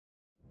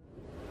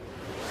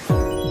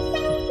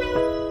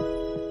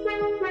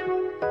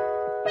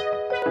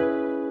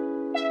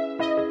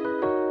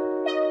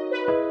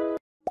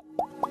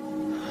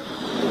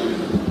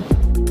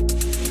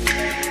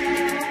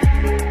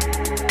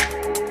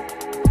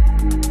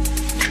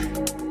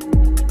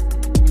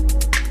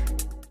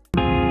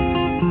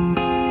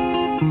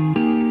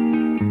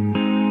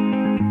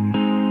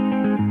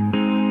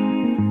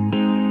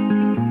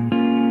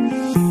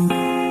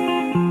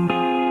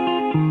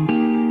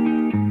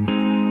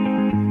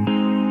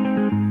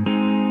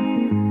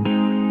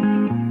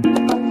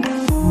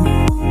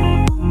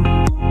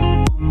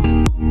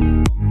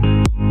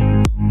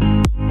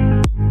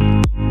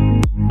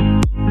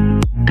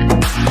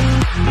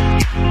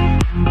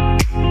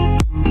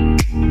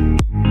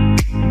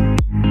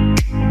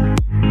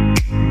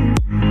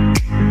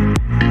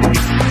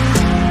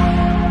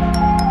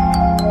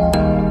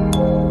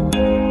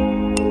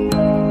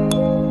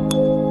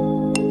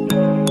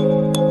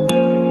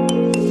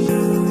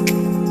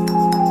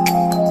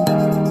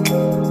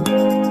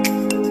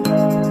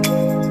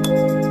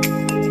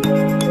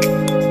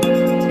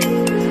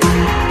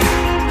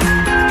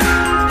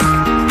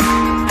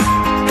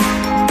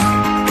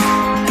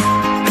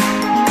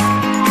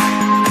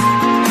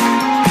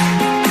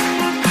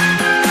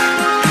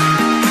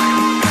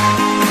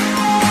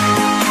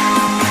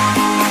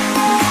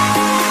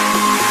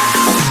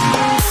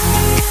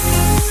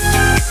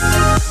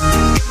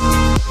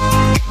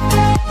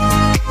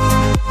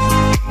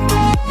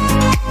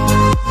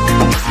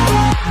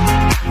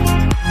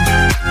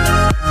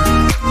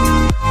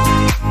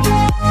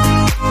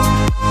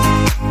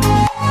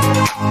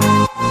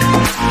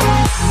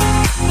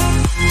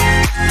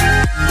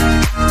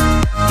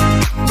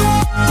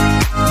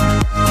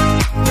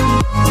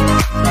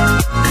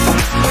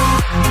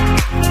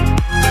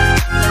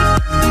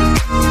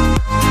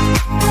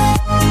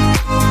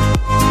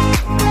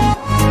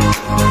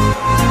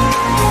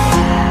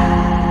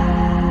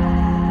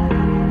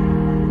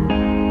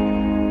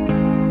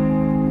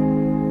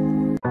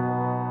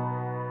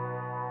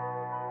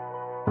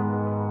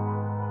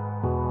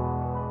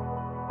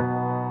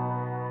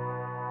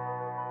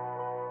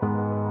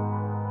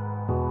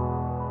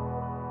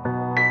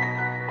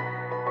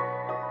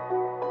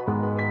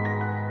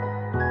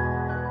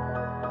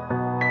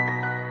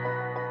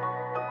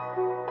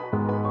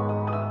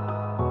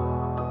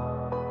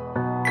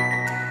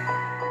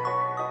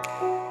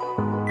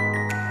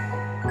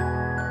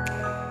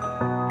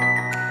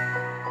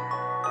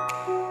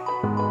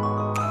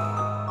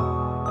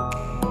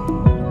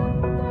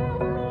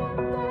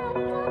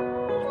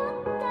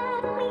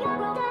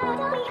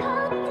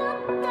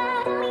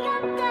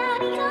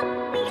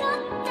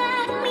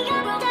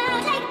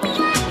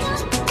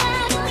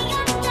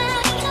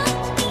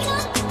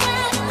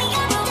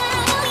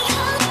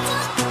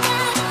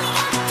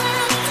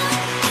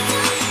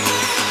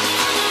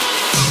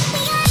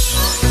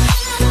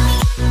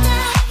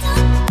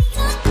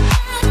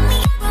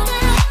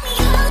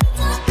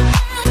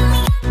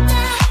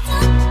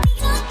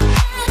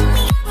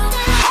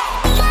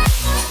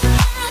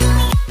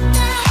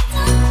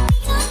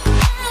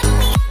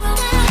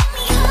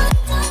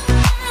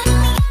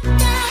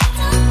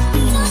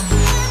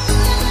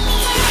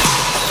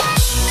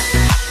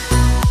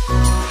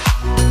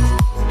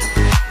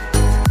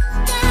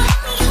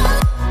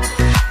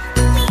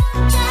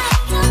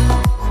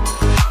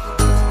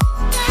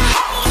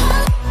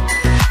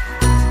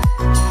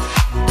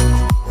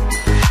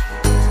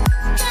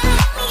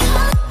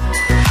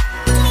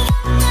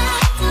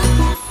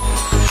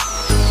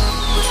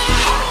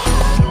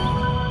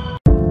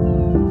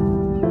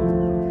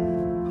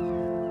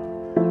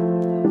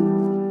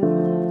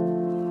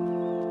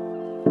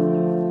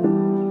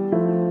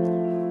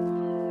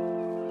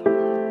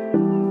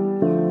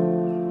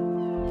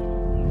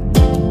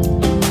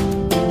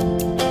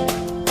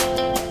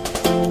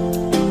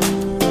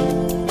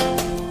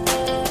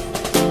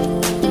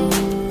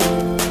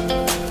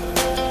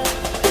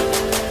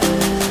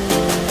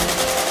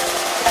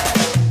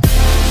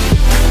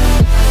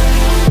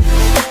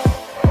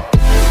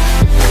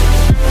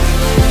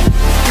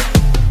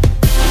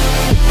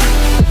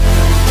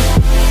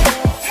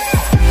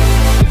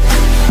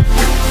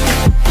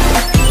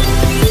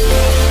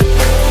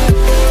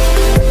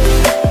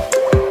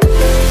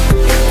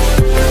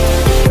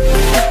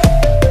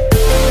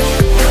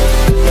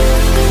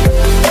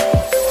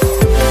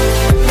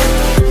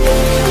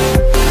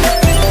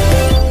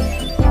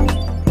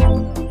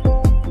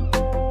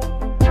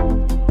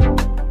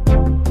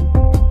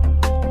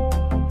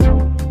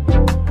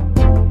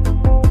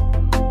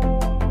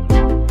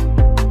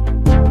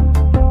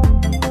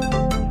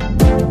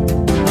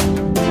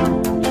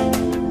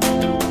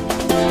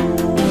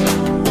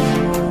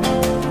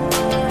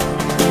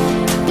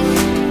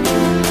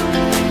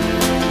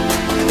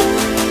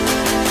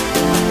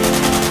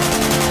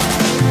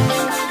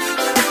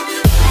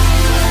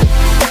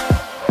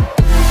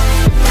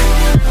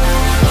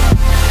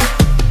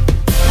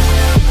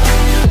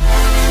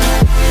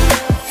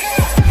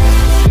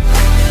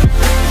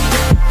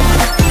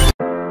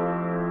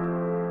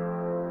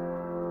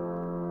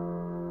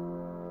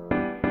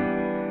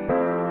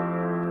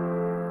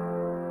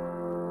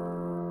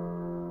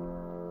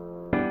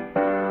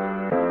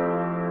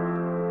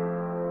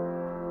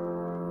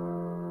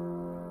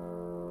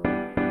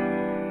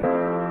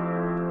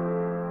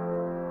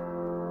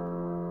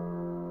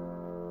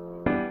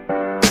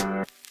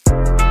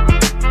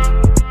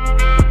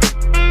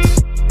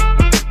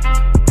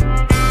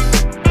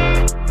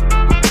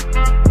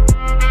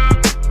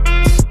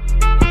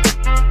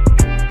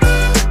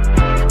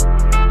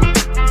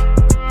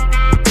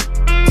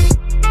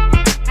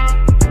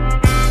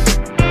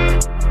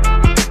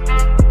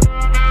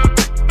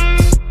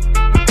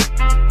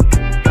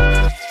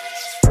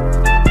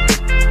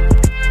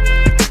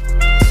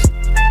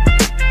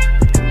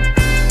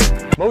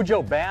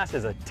Mojo Bass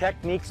is a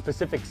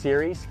technique-specific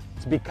series.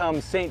 It's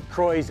become St.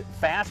 Croix's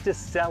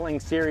fastest-selling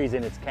series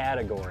in its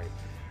category.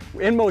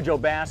 In Mojo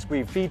Bass,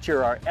 we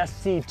feature our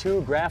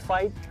SC2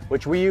 graphite,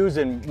 which we use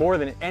in more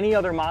than any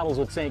other models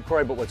with St.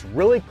 Croix. But what's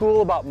really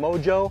cool about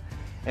Mojo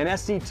and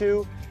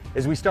SC2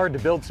 is we started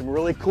to build some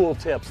really cool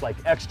tips like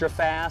extra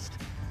fast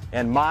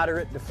and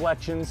moderate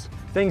deflections,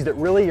 things that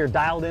really are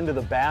dialed into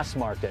the bass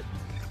market.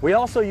 We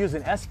also use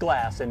an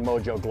S-glass in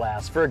Mojo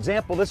Glass. For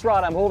example, this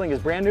rod I'm holding is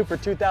brand new for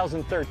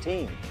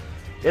 2013.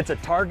 It's a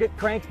target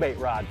crankbait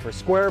rod for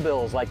square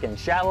bills like in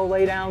shallow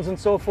laydowns and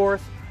so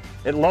forth.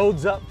 It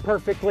loads up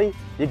perfectly.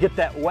 You get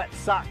that wet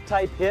sock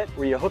type hit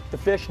where you hook the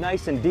fish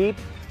nice and deep,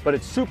 but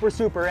it's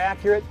super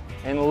accurate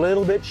and a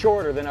little bit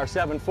shorter than our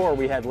 7.4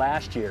 we had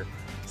last year.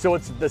 So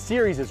the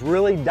series is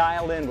really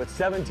dialed in with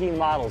 17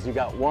 models. You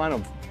got one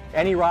of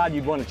any rod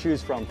you'd want to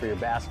choose from for your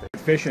bass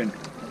fishing.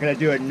 I'm going to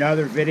do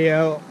another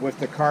video with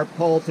the carp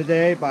pole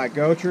today by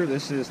Gotcher.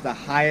 This is the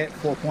Hyatt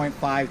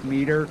 4.5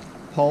 meter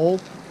pole.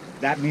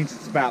 That means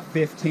it's about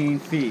 15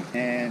 feet.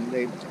 And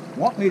they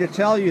want me to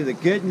tell you the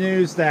good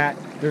news that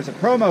there's a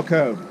promo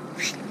code.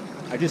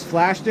 I just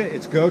flashed it.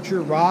 It's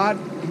Gotcher Rod.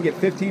 You can get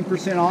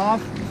 15%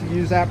 off if you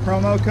use that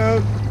promo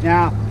code.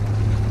 Now,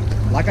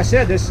 like I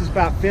said, this is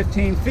about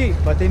 15 feet,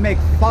 but they make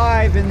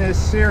 5 in this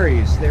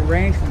series. They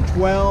range from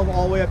 12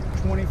 all the way up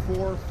to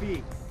 24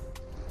 feet.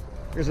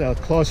 Here's a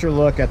closer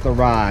look at the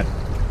rod.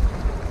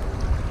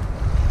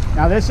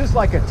 Now this is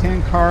like a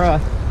Tenkara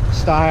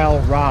style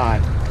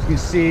rod. You can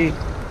see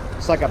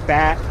it's like a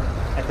bat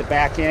at the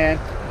back end.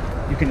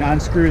 You can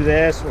unscrew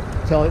this. We'll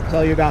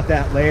tell you about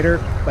that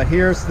later. But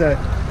here's the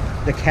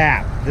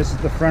cap. This is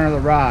the front of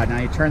the rod. Now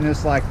you turn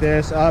this like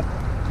this up,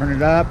 turn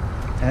it up,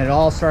 and it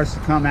all starts to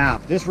come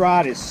out. This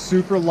rod is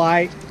super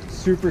light,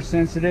 super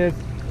sensitive,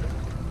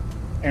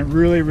 and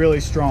really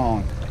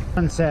strong.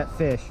 Sunset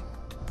fish.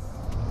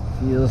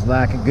 Feels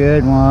like a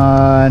good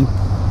one.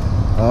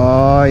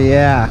 Oh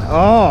yeah.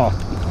 Oh,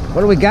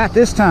 what do we got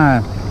this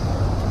time?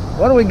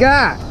 What do we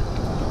got?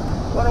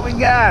 What do we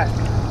got?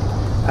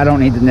 I don't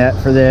need the net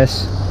for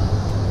this.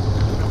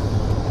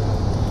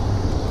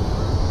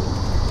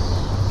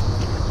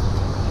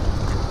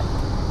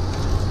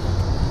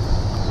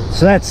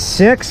 So that's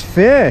 6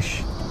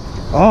 fish.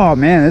 Oh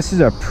man, this is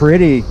a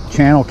pretty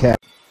channel cat.